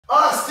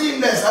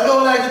seamless. I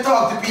don't like to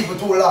talk to people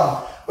too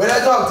long. When I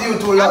talk to you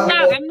too long,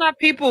 I'm not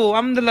people.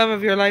 I'm the love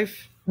of your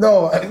life.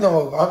 no,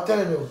 I'm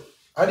telling you.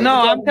 I need to No,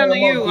 talk I'm to my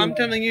telling mom you. too I'm long.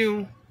 telling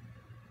you.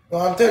 No,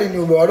 I'm telling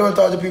you, bro. I don't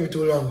talk to people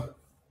too long.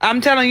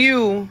 I'm telling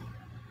you.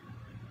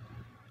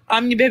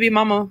 I'm your baby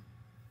mama.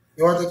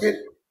 You want a kid?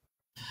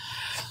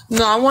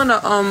 No, I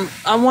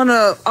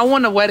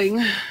want a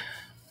wedding.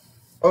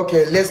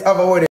 Okay, let's have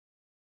a wedding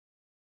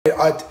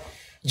at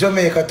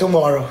Jamaica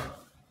tomorrow.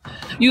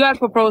 You gotta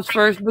propose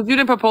first, but you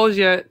didn't propose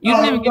yet. You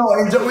didn't even get. No,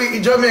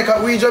 in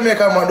Jamaica, we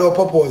Jamaica man do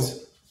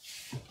propose.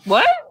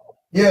 What?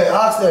 Yeah,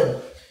 ask them.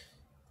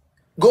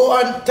 Go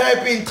and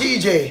type in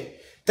TJ.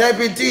 Type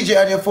in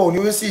TJ on your phone.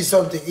 You will see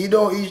something. We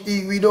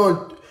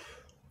don't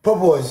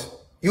propose.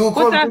 You What's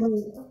come that? to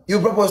me. You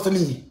propose to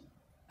me.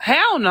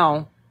 Hell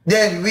no.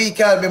 Then we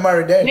can be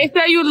married then. They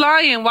say you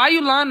lying. Why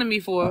you lying to me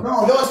for?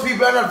 No, those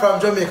people are not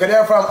from Jamaica.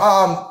 They're from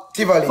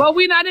Tivoli. But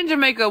we not in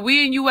Jamaica.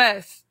 We in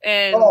US.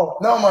 And Oh,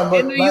 no man,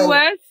 in but the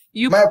US,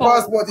 you my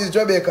propose. passport is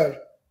Jamaican.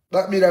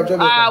 That means I'm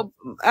Jamaican.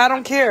 I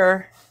don't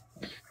care.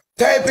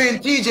 Type in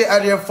TJ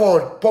on your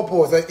phone,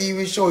 propose, and he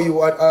will show you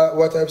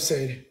what I've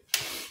said.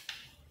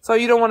 So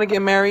you don't want to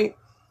get married?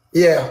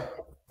 Yeah.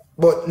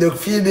 But the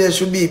female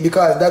should be,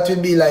 because that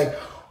will be like,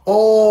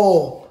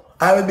 oh,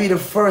 I will be the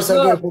first I'm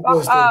going to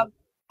propose to.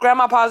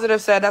 Grandma Positive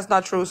said that's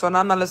not true, so now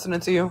I'm not listening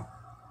to you.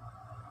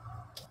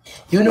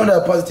 You know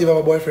that Positive have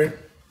a boyfriend?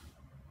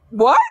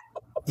 What?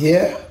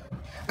 Yeah.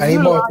 And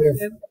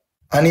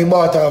he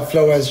bought her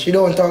flowers. She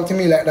don't talk to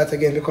me like that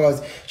again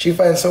because she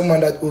finds someone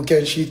that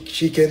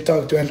she can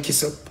talk to and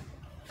kiss up.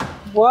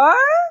 What?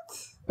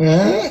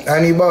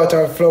 And he bought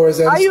her flowers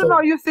and How stuff. you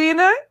know you seen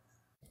it?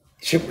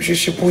 She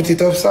put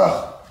it up,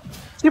 sir.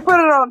 She put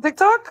it on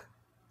TikTok?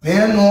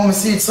 Yeah, no, I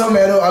see it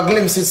somewhere. I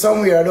glimpse it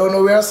somewhere. I don't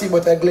know where I see,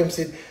 but I glimpse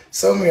it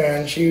somewhere.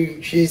 And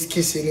she's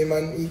kissing him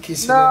and he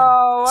kissing her.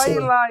 No, why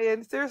you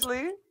lying?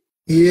 Seriously?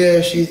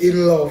 Yeah, she's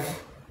in love.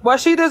 Well,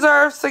 she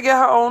deserves to get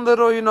her own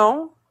little, you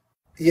know.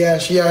 Yeah,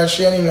 she and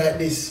him like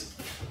this.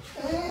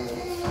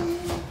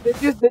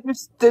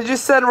 Did you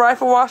send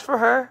rifle wash for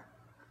her?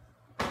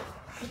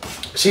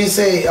 She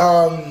say,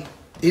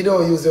 he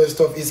don't use those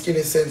stuff. His skin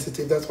is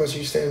sensitive. That's what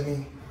she's telling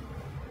me.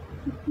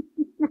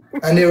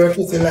 And they were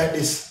kissing like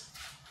this.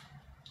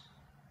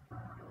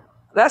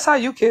 That's how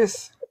you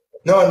kiss.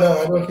 No,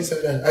 I don't kiss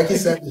like that. I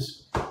kiss like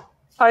this.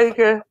 How you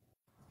kiss?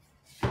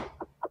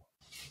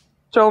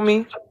 Show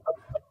me.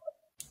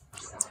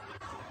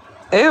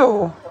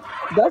 Ew.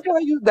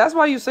 That's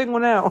why you single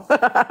now.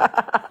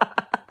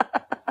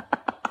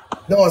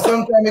 No,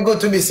 sometimes it's good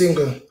to be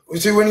single. You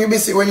see, when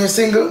you're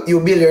single, you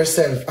build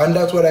yourself, and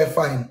that's what I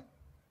find.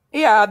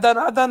 Yeah, I've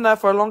done that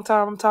for a long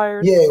time. I'm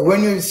tired. Yeah,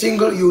 when you're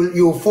single,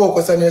 you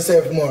focus on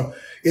yourself more.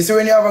 You see,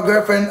 when you have a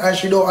girlfriend and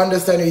she don't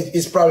understand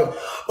his problem.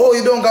 Oh,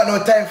 you don't got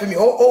no time for me.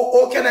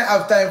 Oh, can I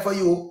have time for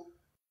you?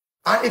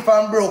 And if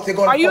I'm broke, they're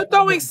gonna. Are you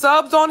throwing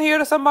subs on here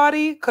to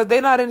somebody? Cause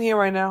they're not in here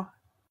right now.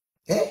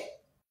 Eh?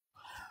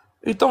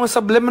 You throwing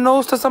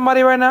subliminals to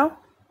somebody right now?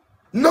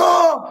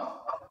 No.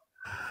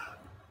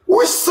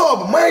 Which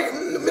sub? Me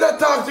not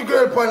talk to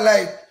girl upon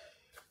like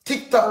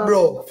TikTok,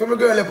 bro. For my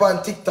girl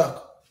upon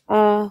TikTok.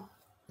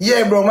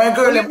 Yeah, bro. My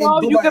girl.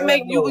 You can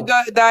make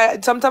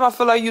that. Sometimes I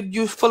feel like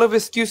you full of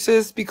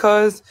excuses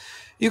because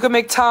you can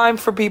make time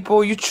for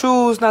people. You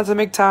choose not to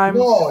make time.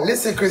 No,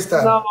 listen,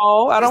 Krystal.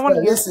 No, I don't want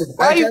to. Listen,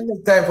 I can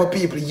make time for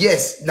people.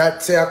 Yes,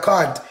 not say I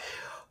can't,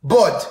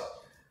 but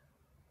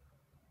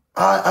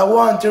I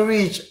want to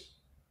reach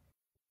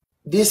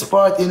this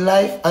part in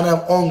life, and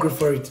I'm hungry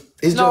for it.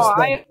 It's just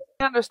that.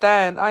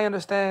 I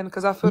understand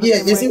because I feel the yeah,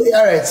 same you way. see,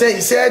 all right,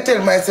 say I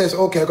tell myself,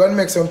 okay, I'm gonna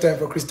make some time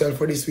for Krystal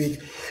for this week.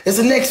 It's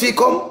the next week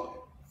come,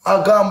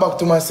 I'll go back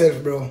to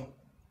myself, bro.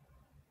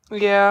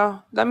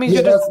 Yeah, that means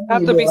you just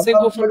have to be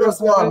single for I just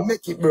want to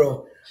make it,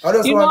 bro.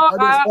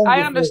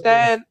 I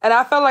understand, and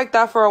I felt like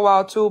that for a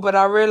while too, but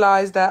I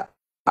realized that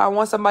I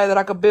want somebody that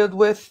I could build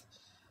with,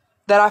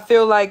 that I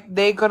feel like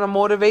they're gonna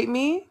motivate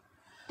me,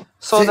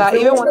 so that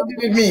even when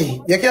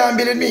you can't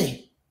build with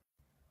me,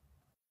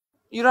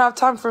 you don't have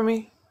time for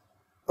me.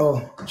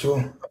 Oh,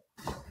 true.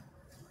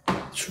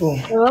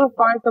 I'm gonna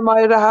find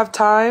somebody to have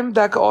time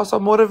that could also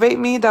motivate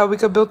me, that we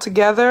could build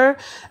together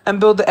and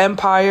build the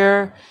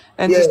empire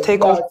and just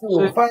take over.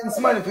 Find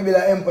somebody to build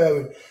an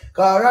empire with.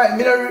 Cause right,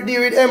 me not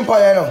deal with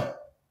empire now.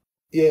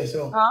 Yeah,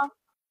 so. Huh?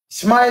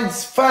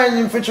 Smile's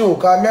fine for true,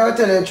 cause me I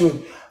tell you the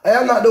truth. I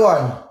am not the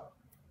one.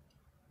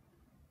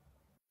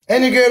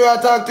 Any girl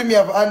who talk to me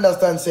have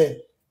understand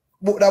say,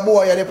 book that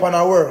boy you're upon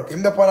a work.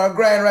 Him upon a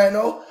grind right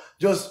now,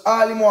 just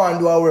all him want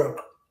do a work.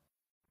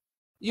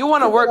 You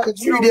want to work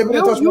because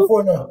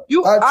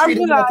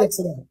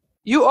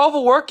you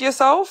overwork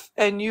yourself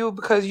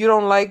because you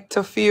don't like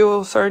to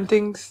feel certain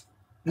things.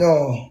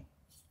 No,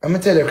 I'm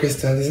gonna tell you,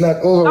 Krystal, it's not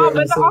over. No,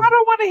 but I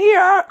don't want to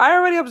hear. I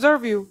already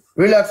observe you.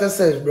 Relax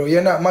yourself, bro.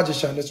 You're not a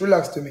magician. Just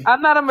relax to me.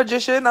 I'm not a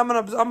magician. I'm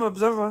an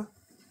observer.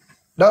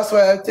 That's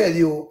why I tell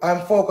you,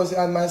 I'm focusing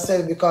on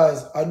myself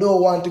because I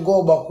don't want to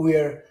go back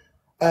where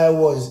I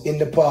was in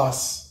the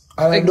past,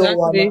 and I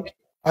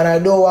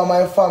don't want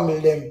my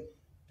family them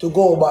to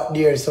go back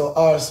there. So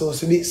also,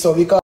 so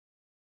because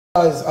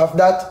of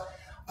that,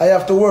 I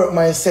have to work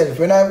myself.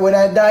 When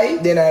I die,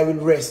 then I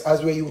will rest,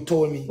 as where you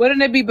told me.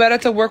 Wouldn't it be better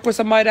to work with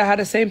somebody that had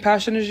the same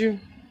passion as you?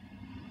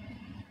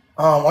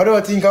 I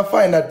don't think I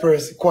find that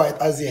person quite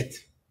as yet.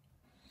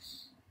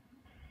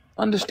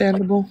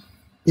 Understandable.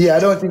 Yeah, I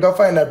don't think I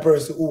find that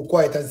person who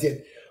quite as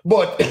yet.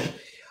 But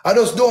I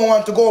just don't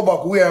want to go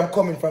back where I'm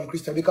coming from,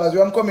 Krystal, because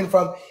where I'm coming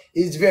from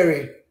is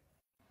very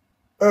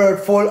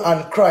hurtful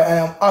and cry. I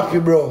am happy,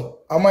 bro.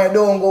 I might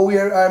don't go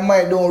where I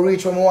might don't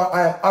reach where I want.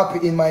 I am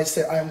happy in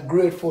myself. I am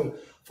grateful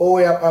for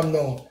where I am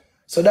now.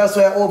 So that's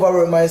why I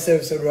overwork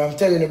myself, so bro. I'm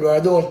telling you, bro, I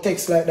don't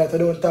text like that. I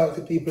don't talk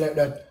to people like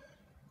that.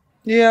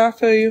 Yeah, I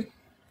feel you.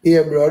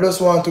 Yeah, bro. I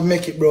just want to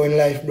make it, bro, in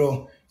life,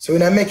 bro. So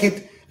when I make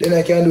it, then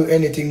I can do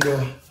anything,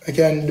 bro. I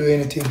can do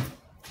anything.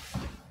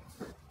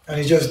 And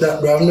it's just that,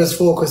 bro. I'm just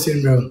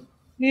focusing, bro.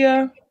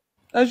 Yeah,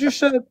 as you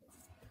should.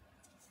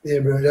 Yeah,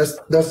 bro. That's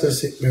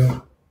just it,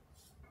 bro.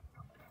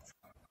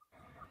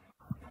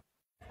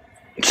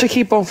 Should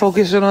keep on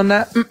focusing on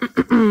that.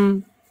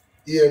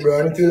 Yeah, bro.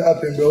 And it will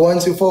happen, bro.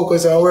 Once you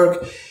focus on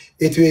work,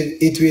 it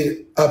will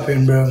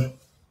happen, bro.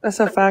 That's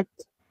a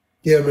fact.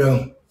 Yeah,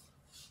 bro.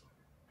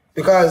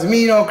 Because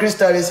me, you know,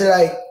 Krystal, it's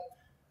like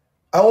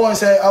I won't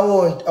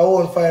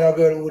find a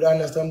girl who would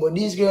understand, but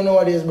these girls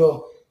nowadays,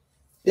 bro,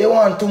 they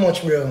want too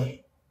much, bro.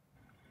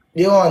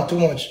 They want too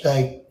much,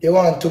 like they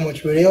want too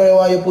much, bro. They only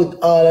want you put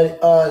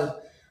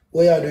all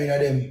what you're doing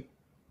at them.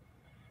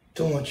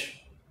 Too much.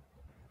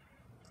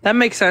 That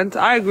makes sense.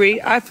 I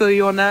agree. I feel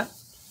you on that.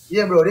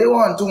 Yeah, bro, they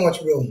want too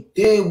much, bro.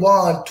 They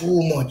want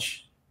too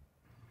much.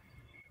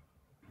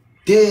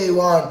 They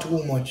want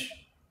too much.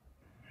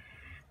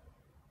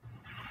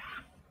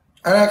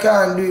 And I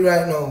can't do it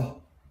right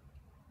now.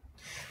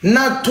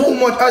 Not too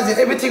much, as in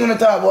everything I'm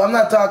talking about, I'm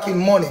not talking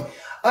money.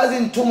 As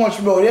in too much,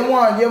 bro. They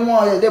want you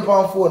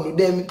on phone.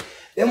 They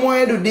want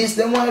you to do this,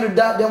 they want you to do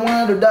that, they want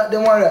you to do that, they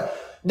want you to.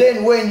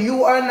 Then when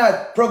you are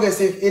not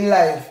progressive in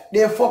life,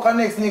 they fuck a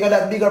next nigga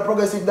that bigger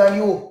progressive than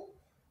you.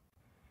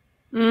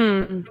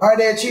 Or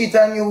they cheat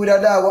on you with a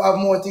dog who have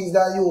more things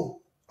than you.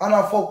 And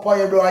I fuck for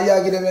you, bro, and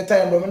you give them your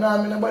time, bro.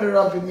 Nah, nobody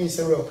ramp with me,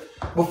 so, bro.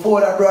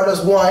 Before that, bro, I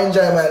just go and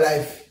enjoy my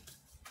life.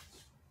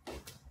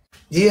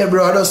 Yeah,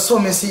 bro, I just saw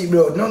me see,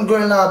 bro. Don't go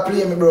and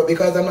play me, bro,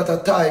 because I'm not a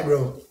tie,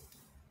 bro.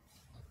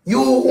 You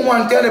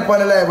woman tell upon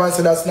the life and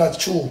say that's not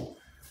true.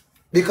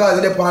 Because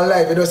it upon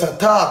life, it does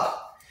talk.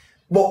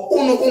 But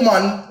unu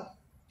woman,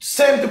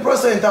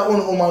 70% of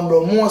unu woman,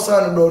 bro, most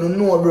of them, bro, you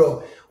know,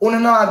 bro. Unu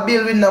not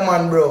build with the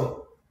man,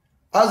 bro.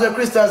 As a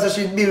Krystal says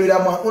she build with a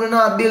man, unu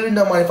not build with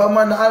the man. If a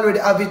man already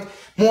have it,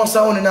 most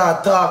of unu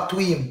not talk to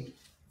him.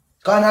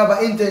 Can't have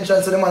an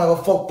intention so the man have a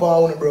fuck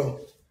for unu, bro.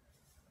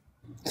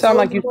 Sound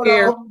like you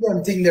scared.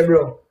 Them thing there,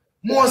 bro.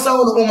 Most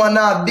of the woman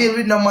now deal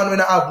with the man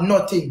when I have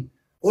nothing.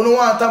 You don't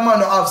want a man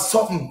to have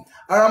something,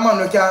 or a man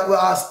who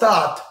can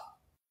start.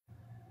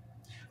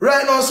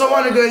 Right now,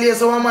 someone girl here,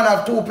 some man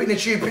have 2 penny,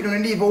 3 penny,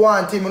 and leave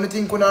one team, and you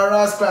think when a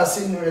rascal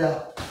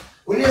Cinderella.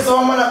 When you say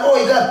man, oh,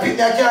 you got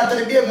pitney, I can't tell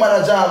the big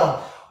man a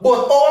jama.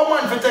 But our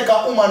man for take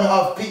a woman to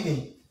have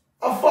pitney.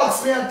 And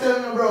fox me and tell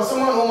me, bro,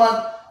 someone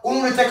woman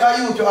only take a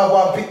you to have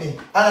one pitney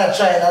and a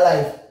try in a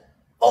life.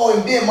 Oh,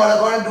 and big man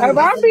going to do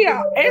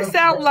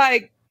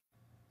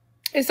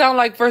it sound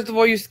like first of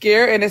all you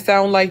scared, and it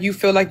sound like you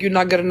feel like you're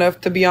not good enough,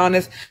 to be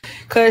honest.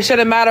 Cause it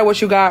shouldn't matter what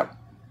you got.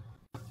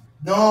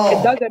 No,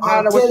 it doesn't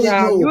matter what you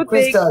have. You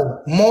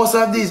Krystal, most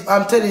of these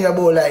I'm telling you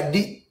about, like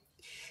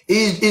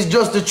it's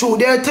just the truth.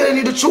 They're telling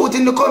you the truth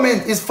in the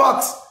comment. It's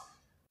facts.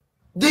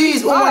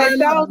 These it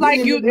sounds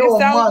like you. It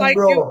sounds like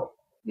you.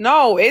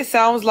 No, it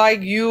sounds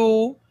like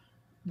you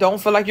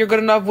don't feel like you're good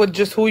enough with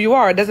just who you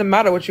are. It doesn't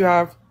matter what you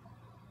have.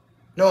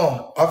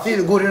 No, I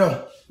feel good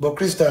enough, but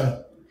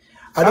Krystal,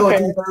 I don't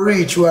think I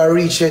reach where I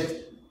reach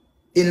it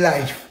in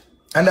life,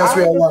 and that's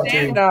where I want to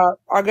reach.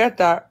 I get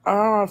that. I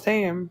don't know what I'm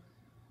saying.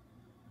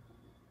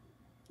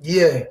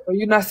 Yeah. But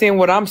you're not saying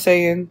what I'm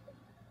saying.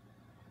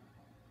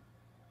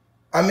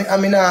 I mean,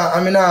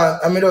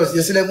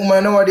 you see, like,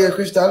 woman nowadays,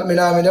 Krystal,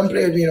 I don't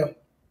play with me, you know.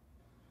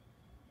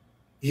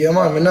 Yeah,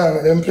 man,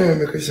 I don't play with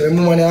me, Krystal.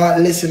 Woman, I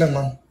listen,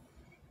 man.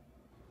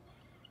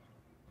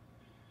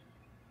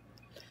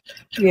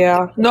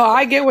 Yeah. No,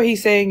 I get what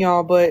he's saying,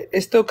 y'all, but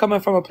it's still coming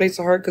from a place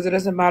of hurt because it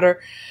doesn't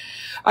matter.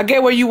 I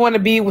get where you want to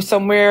be with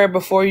somewhere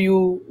before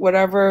you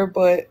whatever,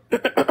 but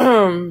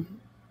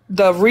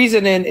the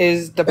reasoning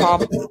is the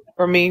problem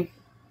for me.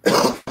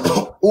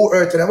 Who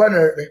hurt? Nobody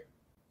hurt me.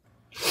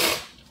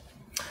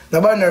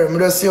 Nobody hurt me. I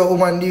just see how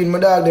woman deal with my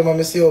dog them, and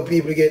I see how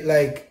people get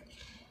like.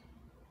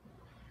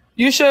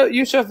 You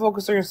should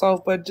focus on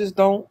yourself, but just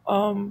don't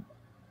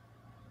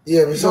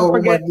Yeah, I see how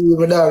woman deal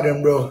with my dog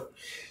them, bro.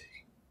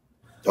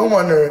 Don't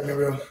want to hurt me,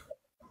 bro.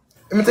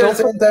 Let me tell you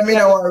something.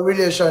 I want a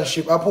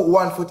relationship. I put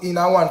 1 foot in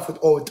and 1 foot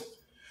out.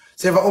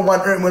 So if a woman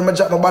hurt me when I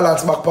drop my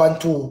balance back on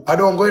 2, I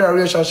don't go in a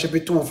relationship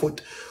with 2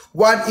 foot.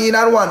 1 in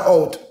and 1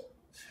 out.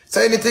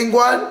 So anything go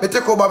on, I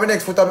take over my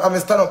next foot and I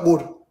stand up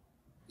good.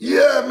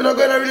 Yeah, I'm not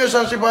going in a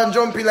relationship and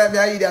jumping like me,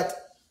 I idiot.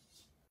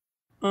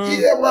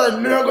 Yeah,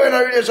 man. Me not go in a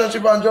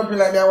relationship and jumping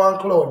like that one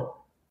cloud.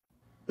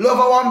 Love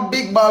a one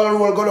big ball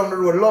roll go down the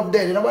road. Love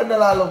dead. Nobody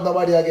not love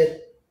nobody again.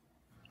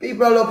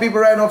 People love people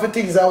right now for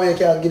things that way you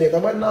can't get it.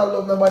 Nobody not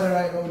love nobody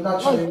right now.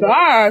 Naturally. Oh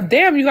God,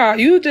 damn!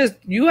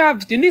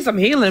 You need some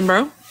healing,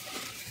 bro.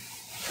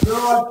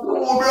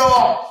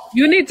 Bro.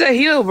 You need to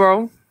heal,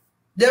 bro.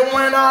 They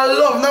want to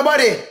love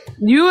nobody.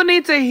 You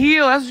need to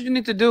heal. That's what you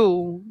need to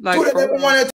do. Like, They want